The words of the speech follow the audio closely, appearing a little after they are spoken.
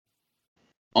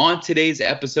On today's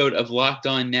episode of Locked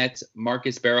On Nets,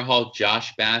 Marcus Barahal,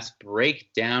 Josh Bass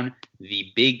break down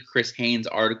the big Chris Haynes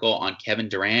article on Kevin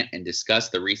Durant and discuss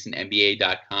the recent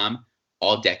NBA.com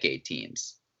all-decade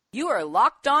teams. You are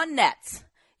Locked On Nets,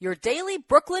 your daily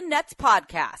Brooklyn Nets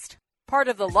podcast, part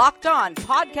of the Locked On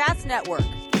Podcast Network,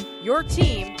 your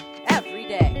team every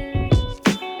day.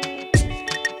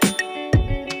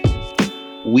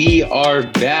 We are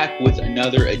back with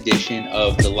another edition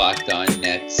of the Locked On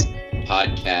Nets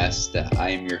podcast. I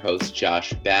am your host,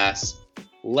 Josh Bass,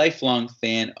 lifelong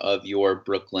fan of your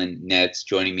Brooklyn Nets.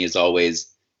 Joining me as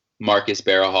always, Marcus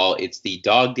Barahal. It's the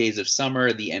dog days of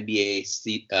summer, the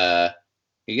NBA, I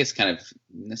guess kind of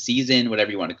the season,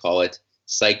 whatever you want to call it,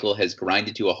 cycle has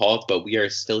grinded to a halt, but we are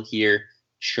still here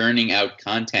churning out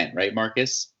content, right,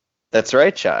 Marcus? That's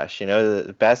right, Josh. You know,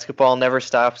 the basketball never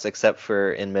stops except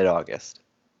for in mid-August.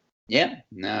 Yeah,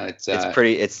 no,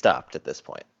 it's stopped at this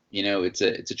point. You know, it's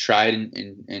a tried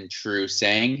and true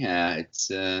saying.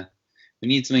 We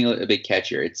need something a bit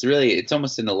catchier. It's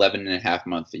almost an 11 and a half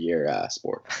month a year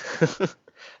sport.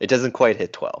 It doesn't quite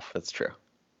hit 12. That's true.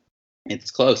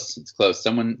 It's close.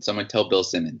 Someone tell Bill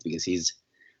Simmons, because he's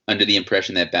under the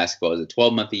impression that basketball is a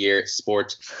 12-month a year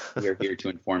sport. We are here to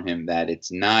inform him that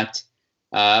it's not.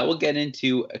 We'll get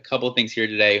into a couple of things here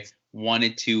today.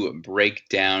 Wanted to break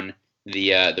down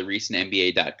the recent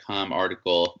NBA.com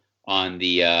article on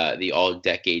the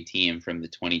all-decade team from the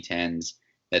 2010s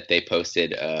that they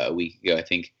posted a week ago. I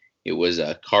think it was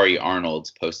Kari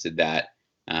Arnold posted that.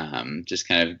 Just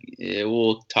kind of,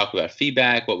 we'll talk about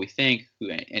feedback, what we think,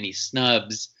 any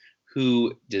snubs,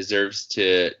 who is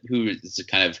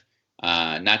kind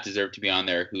of not deserve to be on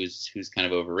there, who's kind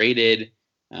of overrated,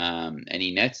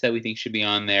 any Nets that we think should be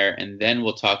on there, and then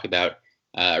we'll talk about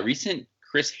a recent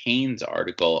Chris Haynes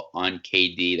article on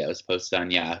KD that was posted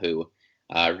on Yahoo.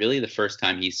 Really the first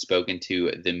time he's spoken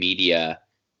to the media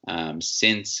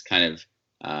since kind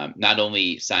of not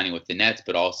only signing with the Nets,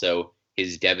 but also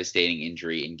his devastating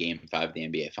injury in Game 5 of the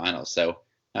NBA Finals. So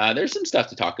there's some stuff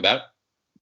to talk about.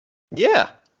 Yeah,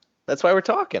 that's why we're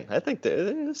talking. I think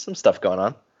there's some stuff going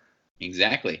on.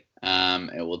 Exactly.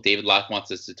 David Locke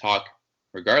wants us to talk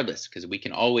regardless, because we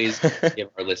can always give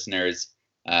our listeners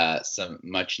some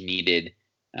much needed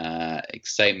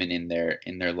excitement in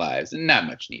their lives, and not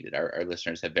much needed. Our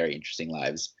listeners have very interesting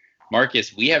lives.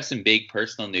 Marcus, we have some big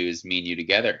personal news, me and you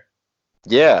together.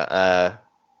 Yeah,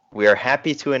 we are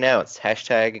happy to announce,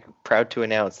 #proud to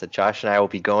announce, that Josh and I will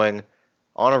be going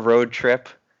on a road trip.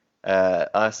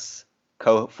 Us,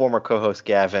 former co-host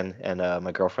Gavin, and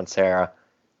my girlfriend Sarah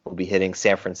will be hitting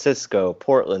San Francisco,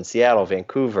 Portland, Seattle,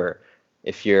 Vancouver.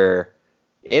 If you're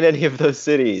in any of those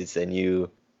cities and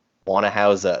you want to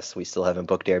house us, we still haven't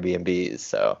booked Airbnbs,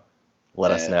 so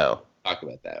let us know. Let's talk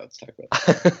about that.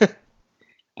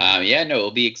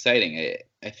 It'll be exciting.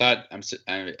 I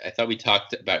thought we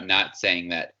talked about not saying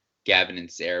that Gavin and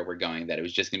Sarah were going, that it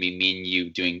was just going to be me and you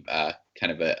doing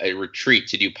kind of a retreat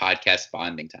to do podcast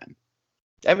bonding time.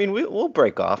 I mean, we'll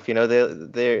break off. You know,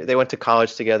 they went to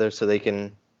college together, so they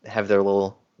can have their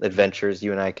little adventures.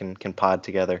 You and I can pod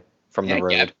together from the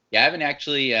road. Gavin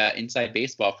actually, inside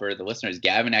baseball for the listeners,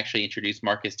 Gavin actually introduced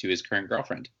Marcus to his current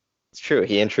girlfriend. It's true.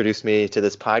 He introduced me to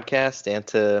this podcast and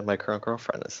to my current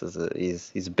girlfriend.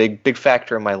 He's a big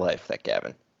factor in my life, that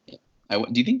Gavin. Do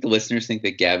you think the listeners think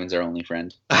that Gavin's our only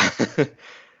friend?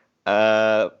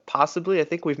 Possibly. I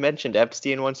think we've mentioned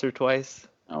Epstein once or twice.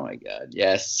 Oh my God.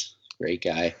 Yes. Great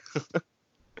guy. A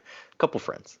couple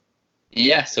friends.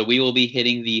 Yeah. So we will be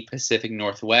hitting the Pacific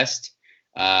Northwest,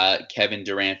 Kevin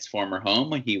Durant's former home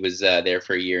when he was there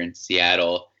for a year in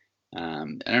Seattle. I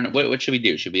don't know. What should we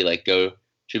do? Should we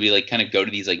kind of go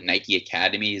to these like Nike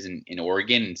academies in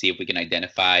Oregon and see if we can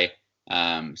identify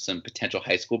some potential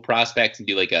high school prospects and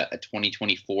do like a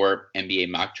 2024 NBA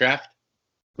mock draft?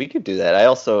 We could do that. I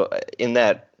also, in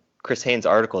that Chris Haynes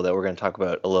article that we're going to talk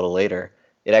about a little later,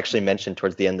 it actually mentioned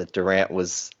towards the end that Durant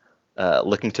was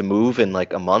looking to move in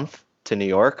like a month to New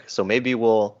York. So maybe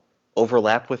we'll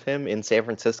overlap with him in San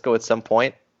Francisco at some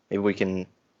point. Maybe we can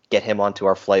get him onto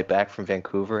our flight back from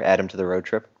Vancouver, add him to the road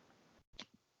trip.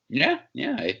 Yeah,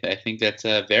 I think that's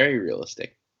very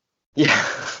realistic. Yeah,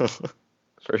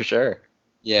 for sure.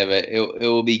 Yeah, but it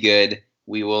will be good.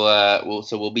 We will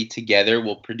we'll be together.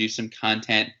 We'll produce some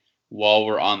content while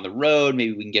we're on the road.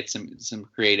 Maybe we can get some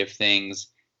creative things.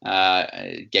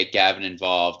 Get Gavin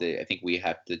involved. I think we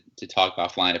have to talk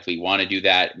offline if we want to do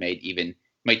that. It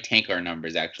might tank our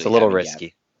numbers, actually. It's a little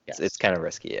risky. Yes. It's kind of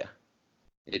risky, yeah.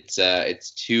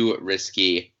 It's too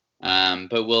risky.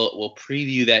 But we'll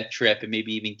preview that trip and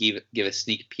maybe even give a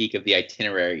sneak peek of the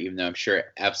itinerary, even though I'm sure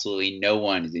absolutely no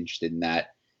one is interested in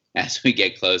that. as we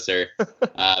get closer.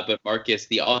 But Marcus,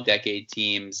 the all-decade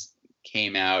teams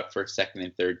came out for second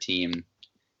and third team.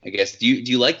 I guess, do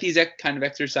you like these kind of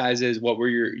exercises? What were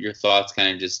your thoughts?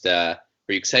 Kind of just, were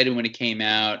you excited when it came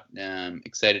out?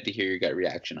 Excited to hear your gut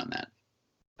reaction on that.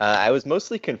 I was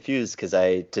mostly confused because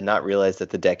I did not realize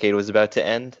that the decade was about to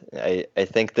end. I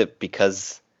think that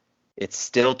because it's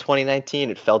still 2019,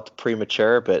 it felt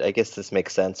premature, but I guess this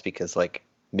makes sense because like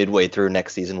midway through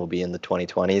next season will be in the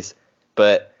 2020s.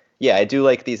 But yeah, I do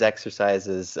like these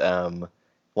exercises.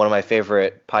 One of my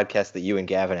favorite podcasts that you and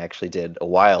Gavin actually did a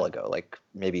while ago, like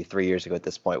maybe 3 years ago at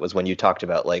this point, was when you talked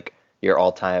about like your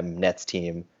all-time Nets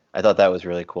team. I thought that was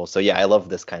really cool. So yeah, I love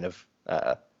this kind of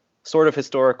sort of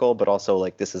historical, but also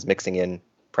like this is mixing in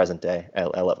present day.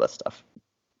 I love that stuff.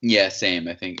 Yeah, same.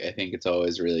 I think it's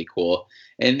always really cool,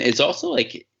 and it's also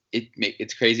like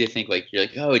it's crazy to think like you're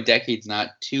like, oh, a decade's not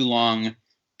too long,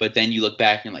 but then you look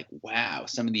back and you're like, wow,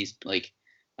 some of these like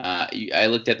I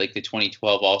looked at like the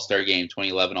 2012 All-Star game,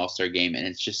 2011 All-Star game, and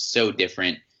it's just so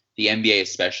different. The NBA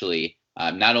especially,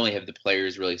 not only have the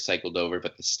players really cycled over,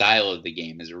 but the style of the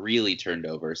game has really turned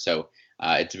over. So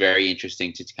it's very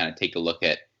interesting to kind of take a look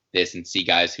at this and see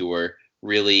guys who were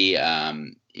really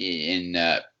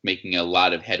in making a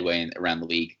lot of headway around the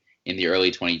league in the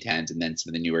early 2010s, and then some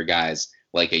of the newer guys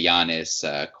like a Giannis,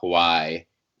 Kawhi,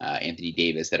 Anthony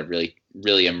Davis that have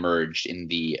really emerged in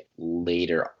the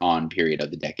later on period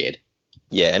of the decade.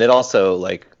 Yeah, and it also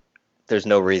like there's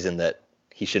no reason that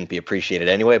he shouldn't be appreciated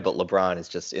anyway, but LeBron is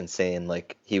just insane.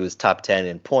 Like he was top 10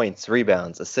 in points,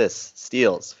 rebounds, assists,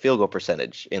 steals, field goal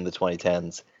percentage in the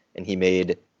 2010s, and he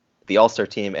made the All-Star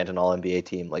team and an All-NBA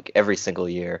team like every single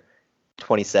year,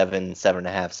 27, 7.5,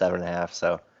 7.5.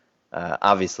 So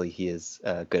obviously he is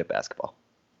good at basketball.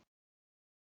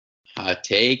 Hot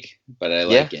take, but I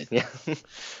like it. Yeah, that's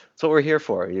what we're here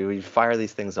for. You fire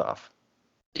these things off.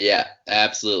 Yeah,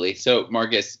 absolutely. So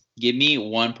Marcus, give me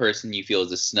one person you feel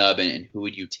is a snub, and who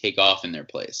would you take off in their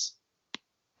place?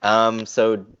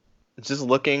 So just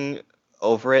looking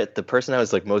over it, the person I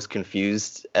was like most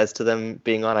confused as to them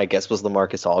being on, I guess, was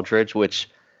LaMarcus Aldridge, which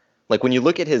like when you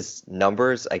look at his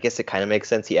numbers, I guess it kind of makes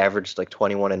sense. He averaged like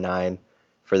 21 and 9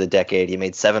 for the decade. He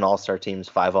made 7 All-Star teams,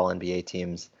 5 All-NBA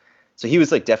teams. So he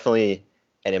was like definitely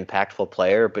an impactful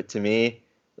player, but to me,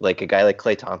 like a guy like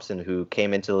Klay Thompson who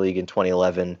came into the league in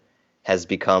 2011 has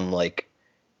become like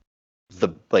the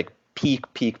like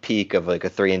peak of like a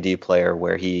 3-and-D player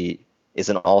where he is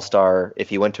an all-star. If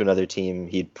he went to another team,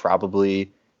 he'd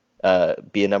probably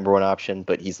be a number one option,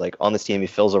 but he's like on this team, he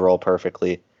fills a role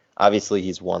perfectly. Obviously,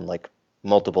 he's won like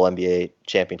multiple NBA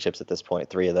championships at this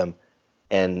point, 3 of them.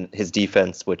 And his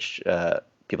defense, which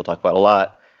people talk about a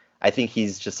lot, I think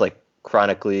he's just like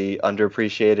chronically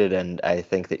underappreciated, and I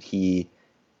think that he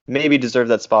maybe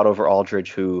deserved that spot over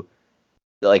Aldridge, who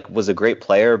like was a great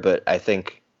player, but I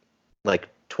think like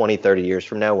 20, 30 years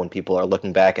from now, when people are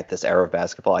looking back at this era of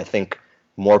basketball, I think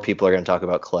more people are going to talk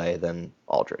about Klay than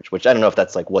Aldridge, which I don't know if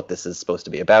that's like what this is supposed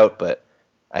to be about, but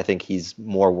I think he's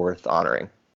more worth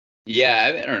honoring.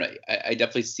 Yeah, I don't know. I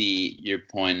definitely see your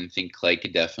point and think Klay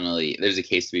could definitely, there's a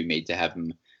case to be made to have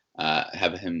him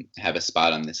have a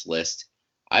spot on this list.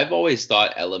 I've always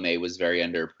thought LMA was very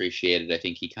underappreciated. I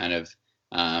think he kind of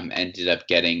ended up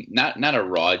getting not a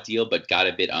raw deal, but got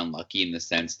a bit unlucky in the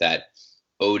sense that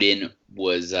Odin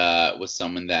was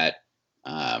someone that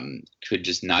could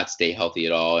just not stay healthy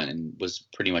at all and was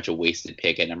pretty much a wasted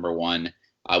pick at number 1,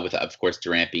 with of course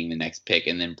Durant being the next pick,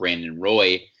 and then Brandon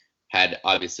Roy had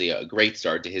obviously a great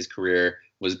start to his career,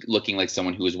 was looking like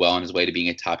someone who was well on his way to being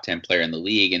a top 10 player in the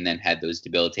league, and then had those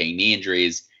debilitating knee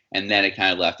injuries. And then it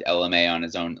kind of left LMA on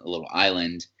his own little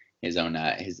island, his own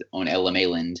LMA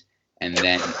land. And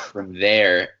then from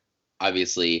there,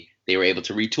 obviously, they were able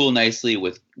to retool nicely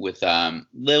with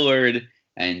Lillard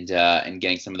and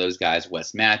getting some of those guys,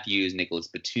 Wes Matthews, Nicholas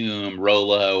Batum,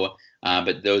 Rolo.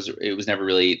 But it was never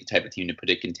really the type of team to put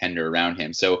a contender around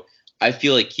him. So I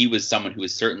feel like he was someone who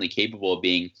was certainly capable of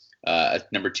being a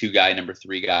number 2 guy, number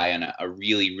 3 guy on a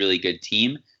really, really good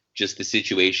team. Just the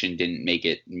situation didn't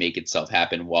make itself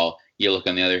happen. While you look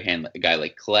on the other hand, a guy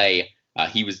like Klay,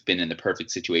 he was been in the perfect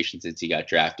situation since he got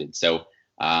drafted. So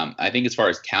I think as far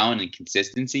as talent and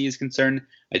consistency is concerned,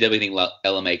 I definitely think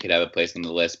LMA could have a place on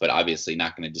the list, but obviously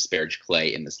not going to disparage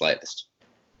Klay in the slightest.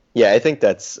 Yeah, I think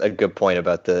that's a good point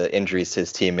about the injuries to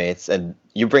his teammates. And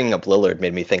you bringing up Lillard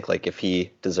made me think like if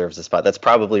he deserves a spot. That's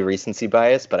probably recency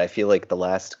bias, but I feel like the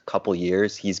last couple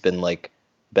years he's been like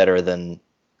better than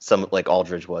some like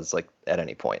Aldridge was like at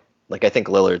any point. Like I think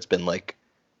Lillard's been like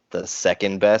the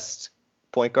second best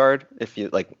point guard. If you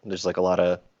like, there's like a lot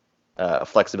of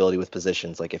flexibility with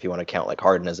positions. Like if you want to count like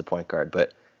Harden as a point guard,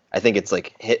 but I think it's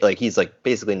he's like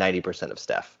basically 90% of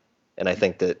Steph. And I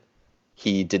think that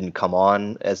he didn't come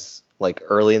on as like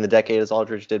early in the decade as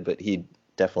Aldridge did, but he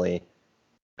definitely,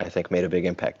 I think, made a big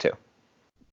impact too.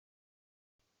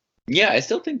 Yeah, I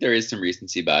still think there is some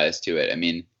recency bias to it. I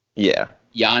mean, yeah,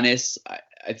 Giannis,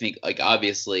 I think, like,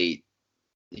 obviously,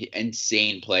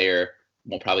 insane player,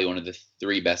 well, probably one of the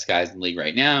 3 best guys in the league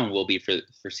right now, and will be for the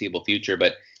foreseeable future.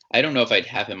 But I don't know if I'd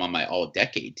have him on my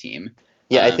all-decade team.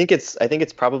 Yeah, I think it's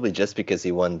probably just because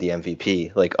he won the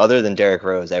MVP. Like, other than Derrick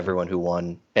Rose, everyone who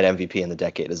won an MVP in the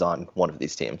decade is on one of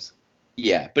these teams.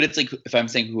 Yeah, but it's like, if I'm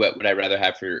saying who would I rather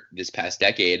have for this past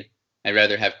decade, I'd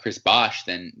rather have Chris Bosh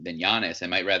than Giannis. I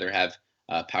might rather have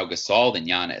Pau Gasol than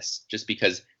Giannis, just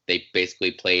because they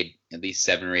basically played at least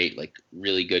 7 or 8 like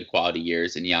really good quality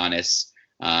years. And Giannis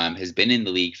has been in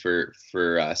the league for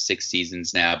 6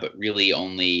 seasons now, but really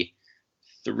only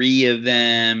 3 of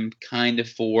them, kind of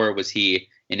 4, was he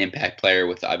an impact player,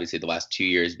 with obviously the last 2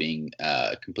 years being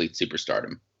complete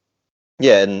superstardom.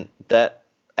 Yeah, and that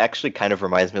actually kind of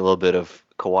reminds me a little bit of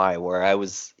Kawhi, where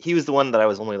he was the one that I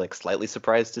was only like slightly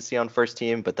surprised to see on first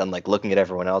team, but then like looking at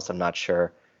everyone else, I'm not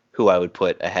sure who I would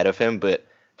put ahead of him. But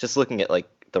just looking at like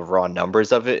the raw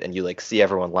numbers of it, and you like see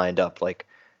everyone lined up, like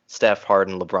Steph,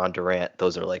 Harden, LeBron, Durant,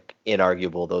 those are like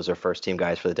inarguable. Those are first team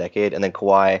guys for the decade. And then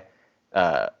Kawhi,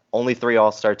 only 3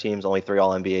 All-Star teams, only 3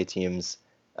 All-NBA teams,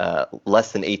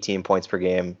 less than 18 points per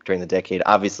game during the decade.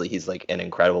 Obviously, he's like an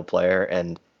incredible player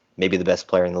and maybe the best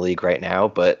player in the league right now.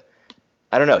 But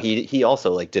I don't know. He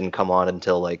also like didn't come on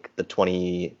until like the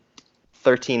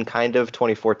 2013 kind of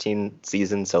 2014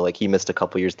 season. So like he missed a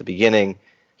couple years at the beginning.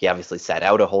 He obviously sat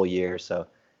out a whole year. So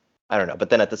I don't know. But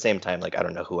then at the same time, like I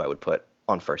don't know who I would put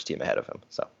on first team ahead of him.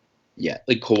 So yeah,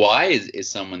 like Kawhi is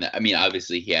someone that, I mean,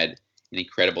 obviously he had an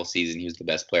incredible season. He was the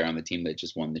best player on the team that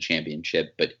just won the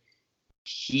championship. But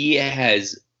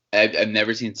I've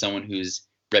never seen someone whose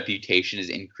reputation has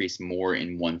increased more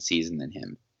in one season than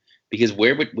him. Because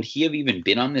where would he have even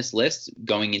been on this list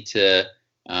going into,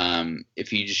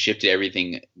 if you just shifted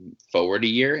everything forward a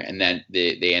year and then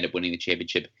they end up winning the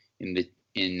championship in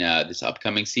this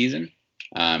upcoming season?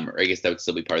 Or I guess that would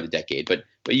still be part of the decade, but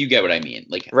you get what I mean.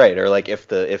 Like, right, or like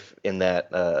if in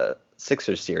that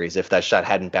Sixers series, if that shot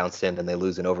hadn't bounced in and they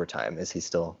lose in overtime, is he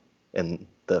still in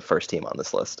the first team on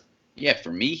this list? Yeah,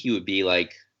 for me, he would be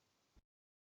like,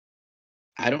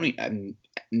 I don't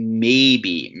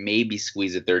maybe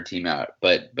squeeze a third team out,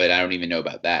 but I don't even know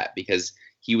about that, because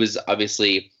he was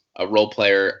obviously a role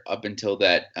player up until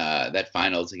that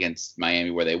finals against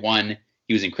Miami where they won.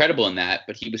 He was incredible in that,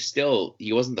 but he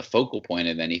wasn't the focal point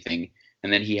of anything.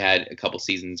 And then he had a couple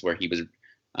seasons where he was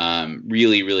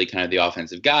really, really kind of the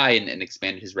offensive guy and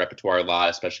expanded his repertoire a lot,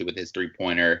 especially with his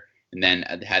 3-pointer. And then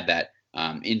had that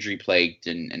injury plagued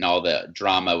and all the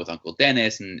drama with Uncle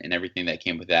Dennis and everything that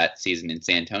came with that season in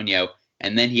San Antonio.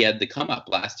 And then he had the come up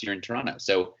last year in Toronto.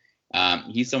 So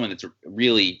he's someone that's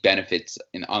really benefits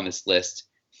on this list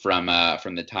from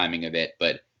the timing of it.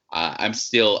 But I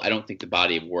don't think the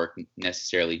body of work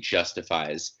necessarily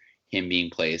justifies him being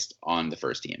placed on the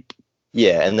first team.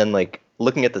 Yeah, and then like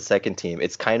looking at the second team,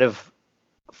 it's kind of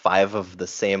 5 of the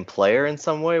same player in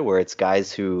some way, where it's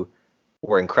guys who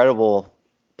were incredible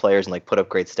players and like put up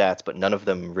great stats, but none of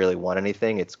them really won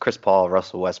anything. It's Chris Paul,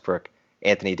 Russell Westbrook,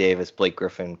 Anthony Davis, Blake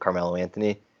Griffin, Carmelo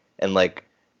Anthony. And like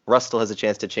Russ still has a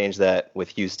chance to change that with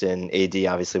Houston, AD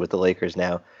obviously with the Lakers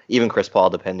now, even Chris Paul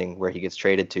depending where he gets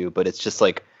traded to. But it's just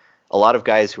like a lot of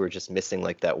guys who are just missing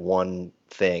like that one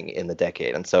thing in the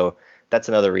decade. And so that's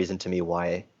another reason to me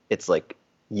why it's like,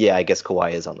 yeah, I guess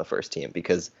Kawhi is on the first team,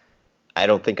 because I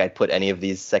don't think I'd put any of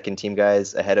these second team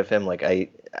guys ahead of him. Like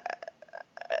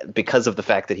because of the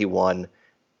fact that he won,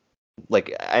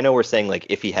 like I know we're saying like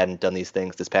if he hadn't done these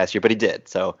things this past year, but he did.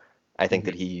 So I think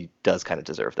that he does kind of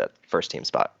deserve that first team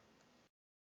spot.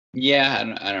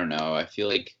 Yeah, I don't know. I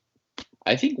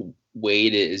think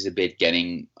Wade is a bit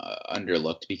getting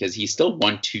underlooked, because he still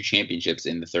won 2 championships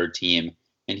in the third team.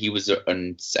 And he was,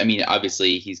 I mean,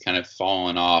 obviously he's kind of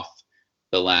fallen off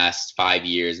the last 5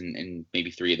 years, and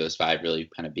maybe 3 of those 5 really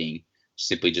kind of being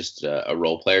simply just a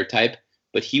role player type.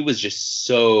 But he was just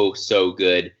so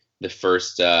good the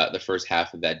first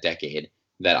half of that decade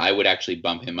that I would actually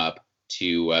bump him up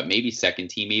to maybe second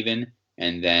team even,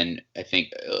 and then I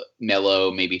think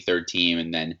Melo maybe third team,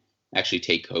 and then actually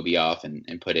take Kobe off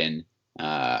and put in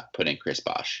Chris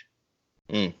Bosh.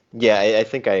 Yeah, I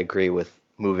think I agree with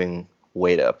moving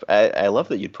Wade up. I love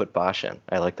that you'd put Bosh in.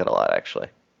 I like that a lot, actually.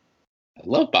 I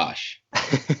love Bosh.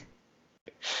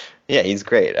 Yeah, he's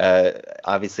great.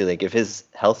 Obviously, like if his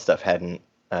health stuff hadn't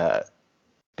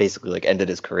basically like ended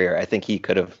his career, I think he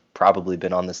could have probably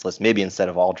been on this list, maybe instead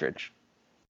of Aldridge.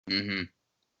 Mm-hmm.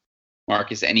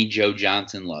 Marcus, any Joe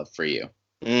Johnson love for you?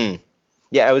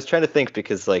 Yeah, I was trying to think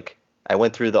because like I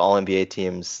went through the All-NBA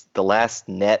teams. The last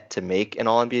net to make an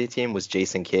All-NBA team was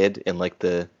Jason Kidd in like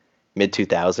the mid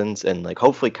 2000s, and like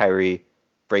hopefully Kyrie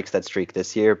breaks that streak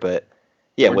this year. But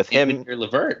yeah, Or with him,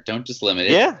 LeVert, don't just limit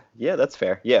it. yeah, that's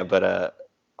fair. Yeah, but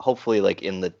hopefully like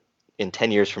in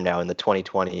 10 years from now in the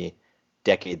 2020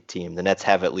 decade team, the Nets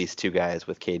have at least two guys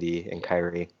with KD and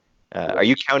Kyrie. Are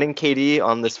you counting KD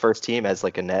on this first team as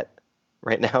like a net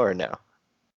right now or no?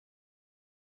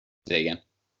 Say again.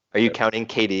 Are you counting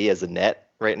KD as a net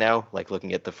right now? Like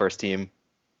looking at the first team?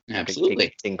 Absolutely.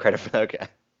 Taking credit for that? Okay.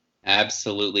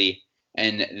 Absolutely.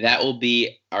 And that will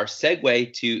be our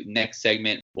segue to next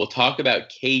segment. We'll talk about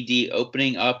KD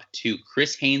opening up to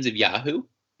Chris Haynes of Yahoo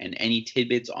and any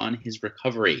tidbits on his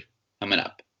recovery coming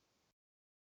up.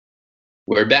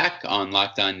 We're back on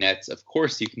Locked On Nets. Of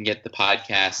course, you can get the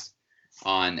podcast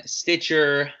on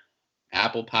Stitcher,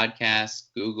 Apple Podcasts,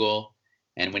 Google.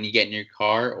 And when you get in your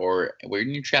car or when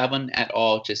you're traveling at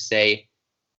all, just say,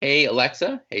 hey,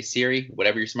 Alexa, hey, Siri,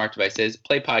 whatever your smart device is,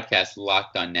 play podcast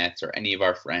Locked On Nets or any of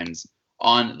our friends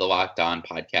on the Locked On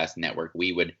Podcast Network.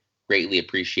 We would greatly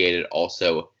appreciate it.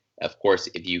 Also, of course,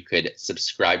 if you could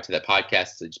subscribe to that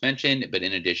podcast as I just mentioned, but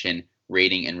in addition,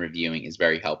 rating and reviewing is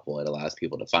very helpful. It allows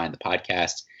people to find the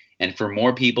podcast and for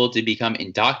more people to become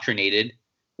indoctrinated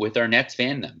with our Nets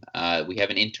fandom. We have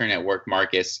an intern at work,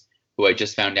 Marcus, who I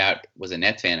just found out was a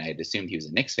Nets fan. I had assumed he was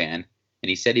a Knicks fan. And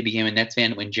he said he became a Nets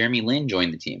fan when Jeremy Lin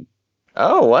joined the team.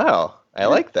 Oh, wow. I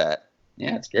like that.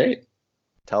 Yeah, it's great.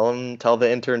 Tell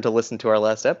the intern to listen to our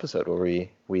last episode where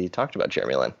we talked about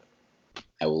Jeremy Lin.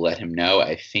 I will let him know.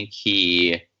 I think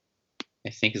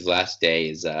his last day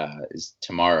is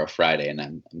tomorrow, Friday, and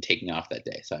I'm taking off that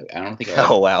day. So I don't think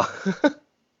Oh, wow.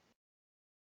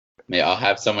 Maybe I'll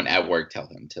have someone at work tell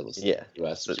him to listen to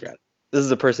us. This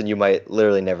is a person you might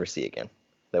literally never see again.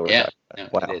 That we're talking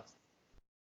about. Wow. It is.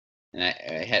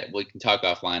 And we can talk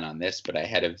offline on this, but I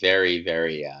had a very,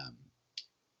 very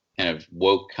kind of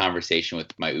woke conversation with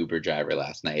my Uber driver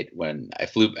last night when I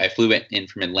flew in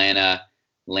from Atlanta,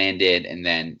 landed, and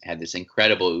then had this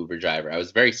incredible Uber driver. I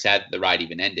was very sad that the ride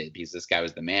even ended because this guy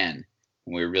was the man,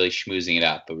 and we were really schmoozing it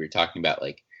up. But we were talking about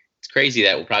like it's crazy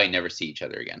that we'll probably never see each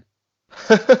other again.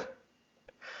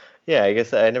 Yeah, I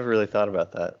guess I never really thought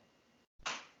about that.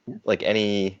 Like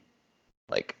any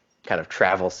like kind of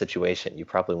travel situation, you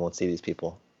probably won't see these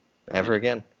people ever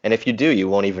again. And if you do, you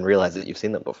won't even realize that you've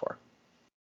seen them before.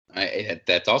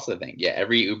 That's also the thing. Yeah,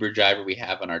 every Uber driver we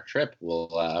have on our trip, we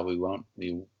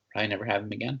probably never have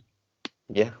them again.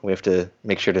 Yeah, we have to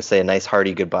make sure to say a nice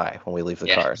hearty goodbye when we leave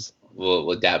the cars.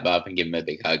 We'll dap up and give him a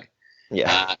big hug.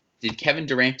 Yeah. Did Kevin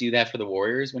Durant do that for the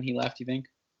Warriors when he left, you think?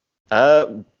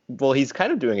 Well, he's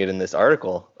kind of doing it in this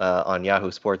article on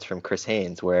Yahoo Sports from Chris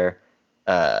Haynes, where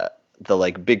the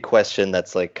like big question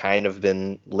that's like kind of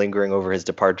been lingering over his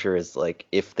departure is like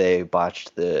if they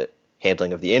botched the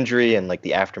handling of the injury and like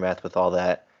the aftermath with all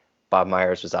that. Bob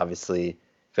Myers was obviously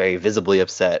very visibly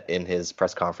upset in his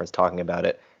press conference talking about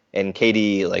it, and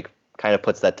KD like kind of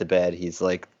puts that to bed. He's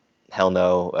like, hell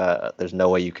no, there's no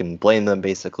way you can blame them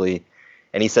basically,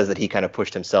 and he says that he kind of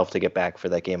pushed himself to get back for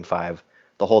that Game 5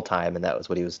 the whole time, and that was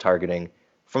what he was targeting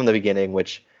from the beginning,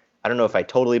 which I don't know if I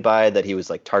totally buy that he was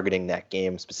like targeting that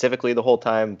game specifically the whole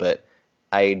time, but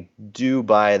I do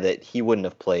buy that he wouldn't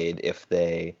have played if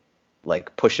they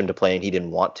like pushed him to play and he didn't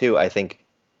want to. I think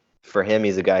for him,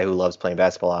 he's a guy who loves playing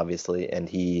basketball, obviously, and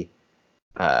he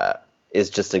is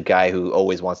just a guy who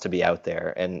always wants to be out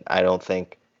there. And I don't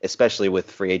think, especially with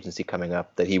free agency coming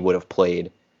up, that he would have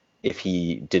played if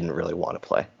he didn't really want to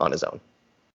play on his own.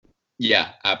 Yeah,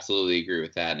 absolutely agree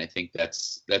with that. And I think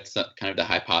that's kind of the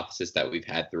hypothesis that we've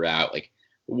had throughout. Like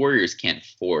the Warriors can't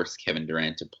force Kevin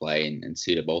Durant to play and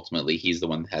suit up. Ultimately, he's the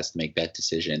one that has to make that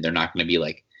decision. They're not going to be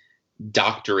like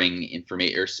doctoring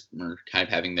information or kind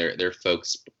of having their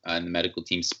folks on the medical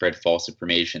team spread false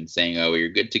information saying, oh, you're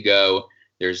good to go.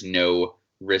 There's no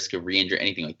risk of re-injury,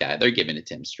 anything like that. They're giving it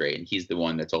to him straight. And he's the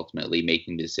one that's ultimately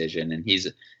making the decision. And he's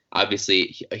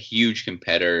obviously a huge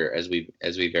competitor, as we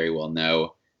very well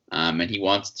know. And he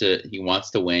wants to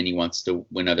win. He wants to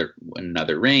win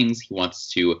other rings. He wants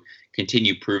to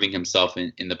continue proving himself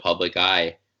in the public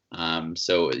eye.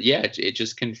 So yeah, it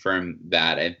just confirmed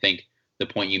that. I think the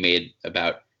point you made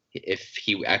about if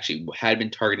he actually had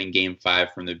been targeting Game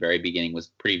 5 from the very beginning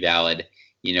was pretty valid.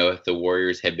 You know, if the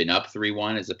Warriors had been up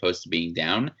 3-1 as opposed to being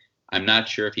down, I'm not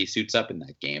sure if he suits up in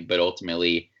that game. But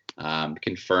ultimately,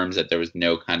 confirms that there was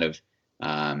no kind of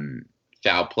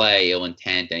foul play, ill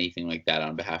intent, anything like that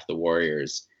on behalf of the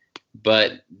Warriors.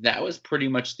 But that was pretty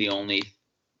much the only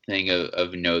thing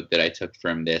of note that I took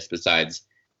from this, besides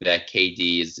that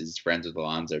KD is friends with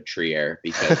Alonzo Trier,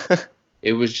 because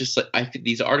it was just like,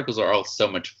 these articles are all so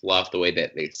much fluff, the way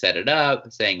that they set it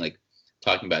up, saying like,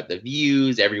 talking about the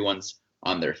views, everyone's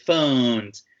on their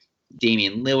phones,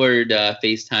 Damian Lillard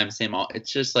FaceTimes him. It's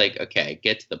just like, okay,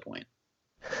 get to the point.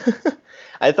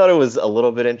 I thought it was a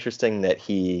little bit interesting that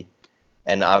he,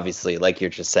 and obviously, like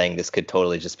you're just saying, this could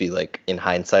totally just be like in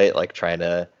hindsight, like trying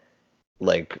to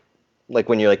like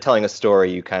when you're like telling a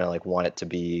story, you kind of like want it to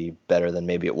be better than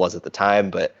maybe it was at the time.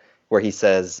 But where he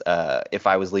says, if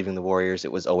I was leaving the Warriors,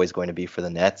 it was always going to be for the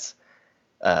Nets.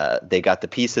 They got the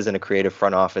pieces in a creative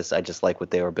front office. I just like what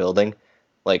they were building.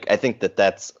 Like, I think that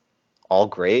that's all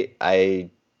great. I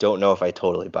don't know if I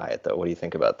totally buy it, though. What do you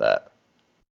think about that?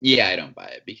 Yeah, I don't buy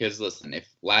it, because listen, if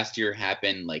last year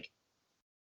happened, like,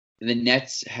 the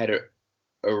Nets had a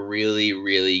really,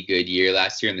 really good year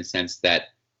last year, in the sense that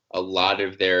a lot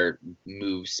of their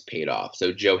moves paid off.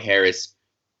 So Joe Harris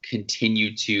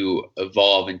continued to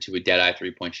evolve into a dead-eye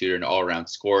three-point shooter and all-around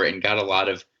scorer, and got a lot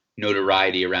of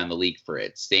notoriety around the league for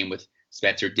it. Same with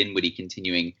Spencer Dinwiddie,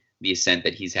 continuing the ascent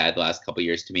that he's had the last couple of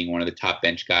years to being one of the top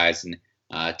bench guys and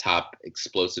top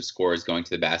explosive scorers going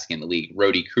to the basket in the league.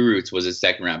 Rodi Kurucs was a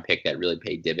second-round pick that really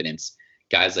paid dividends.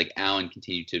 Guys like Allen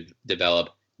continue to develop.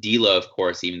 D'Lo, of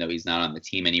course, even though he's not on the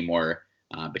team anymore,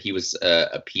 but he was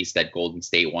a piece that Golden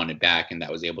State wanted back, and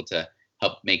that was able to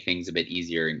help make things a bit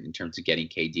easier in terms of getting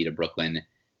KD to Brooklyn.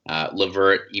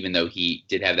 LeVert, even though he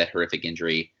did have that horrific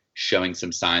injury, showing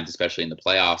some signs, especially in the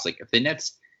playoffs. Like, if the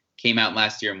Nets came out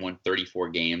last year and won 34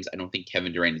 games, I don't think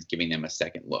Kevin Durant is giving them a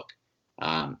second look.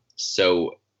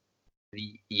 So,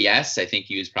 yes, I think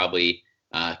he was probably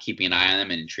keeping an eye on them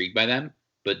and intrigued by them.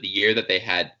 But the year that they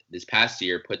had this past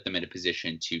year put them in a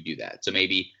position to do that. So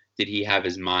maybe did he have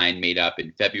his mind made up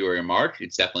in February or March?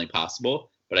 It's definitely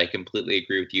possible. But I completely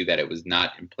agree with you that it was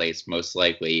not in place most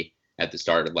likely at the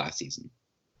start of last season.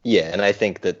 Yeah, and I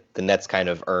think that the Nets kind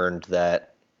of earned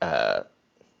that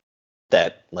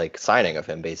that like signing of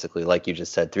him, basically, like you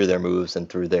just said, through their moves and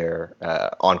through their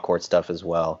on-court stuff as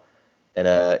well. And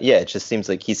yeah, it just seems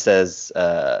like he says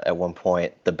at one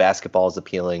point the basketball is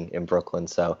appealing in Brooklyn.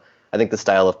 So I think the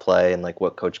style of play and like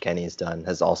what Coach Kenny has done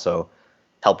has also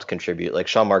helped contribute. Like,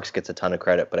 Sean Marks gets a ton of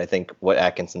credit, but I think what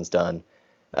Atkinson's done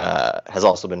has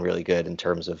also been really good in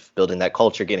terms of building that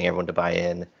culture, getting everyone to buy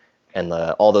in, and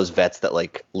all those vets that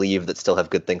like leave that still have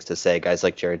good things to say. Guys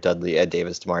like Jared Dudley, Ed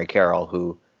Davis, DeMarre Carroll,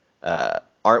 who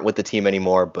aren't with the team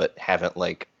anymore, but haven't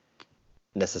like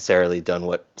necessarily done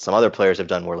what some other players have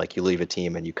done, where like you leave a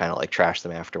team and you kind of like trash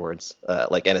them afterwards,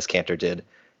 like Enes Kanter did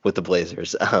with the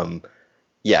Blazers.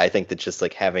 Yeah, I think that just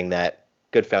like having that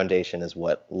good foundation is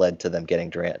what led to them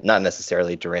getting Durant. Not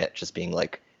necessarily Durant just being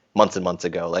like months and months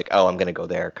ago, like, oh, I'm going to go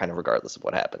there kind of regardless of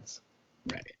what happens.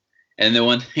 Right. And the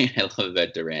one thing I love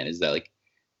about Durant is that, like,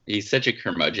 he's such a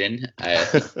curmudgeon.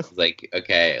 He's like,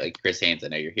 okay, like, Chris Haynes, I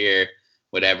know you're here.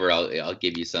 Whatever, I'll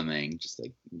give you something.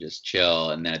 Just chill.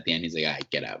 And then at the end, he's like, all right,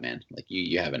 get out, man. Like,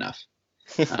 you have enough.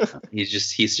 He's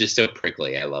just so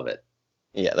prickly. I love it.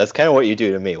 Yeah, that's kind of what you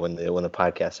do to me when the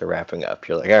podcasts are wrapping up.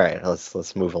 You're like, all right,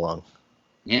 let's move along.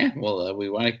 Yeah, well, we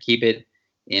want to keep it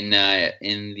in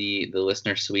the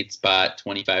listener sweet spot,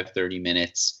 25, 30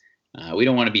 minutes. We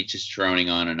don't want to be just droning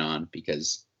on and on,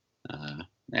 because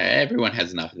everyone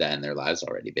has enough of that in their lives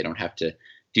already. They don't have to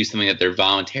do something that they're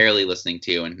voluntarily listening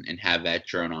to and have that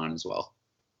drone on as well.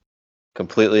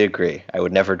 Completely agree. I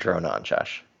would never drone on,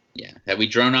 Josh. Yeah. Have we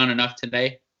drone on enough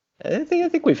today? I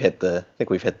think we've hit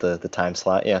the time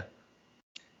slot. Yeah.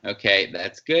 Okay,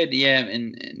 that's good. Yeah,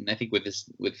 and I think with this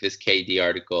KD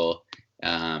article,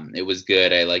 it was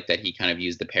good. I like that he kind of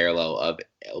used the parallel of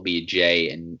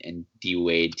LBJ and D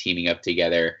Wade teaming up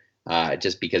together,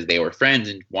 just because they were friends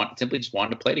and simply just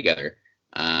wanted to play together.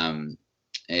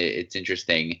 It's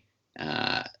interesting.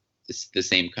 It's the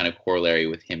same kind of corollary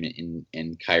with him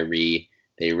and Kyrie.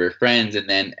 They were friends, and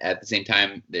then at the same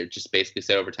time, they're just basically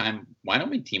said over time, why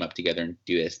don't we team up together and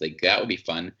do this? Like, that would be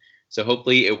fun. So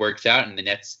hopefully it works out, and the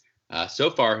Nets so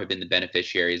far have been the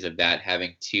beneficiaries of that,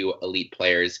 having two elite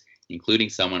players, including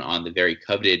someone on the very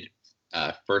coveted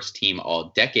first team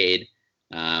all decade.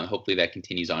 Hopefully that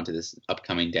continues on to this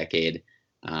upcoming decade.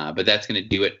 But that's going to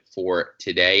do it for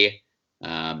today.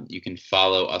 You can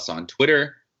follow us on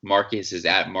Twitter. Marcus is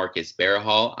at Marcus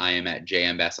Barahal. I am at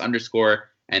JMBass_.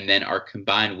 And then our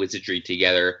combined wizardry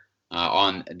together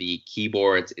on the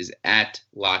keyboards is at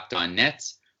Locked On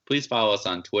Nets. Please follow us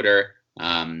on Twitter,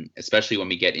 especially when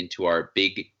we get into our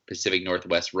big Pacific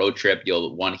Northwest road trip.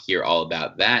 You'll want to hear all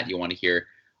about that. You'll want to hear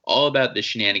all about the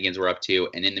shenanigans we're up to.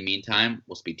 And in the meantime,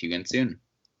 we'll speak to you again soon.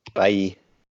 Bye.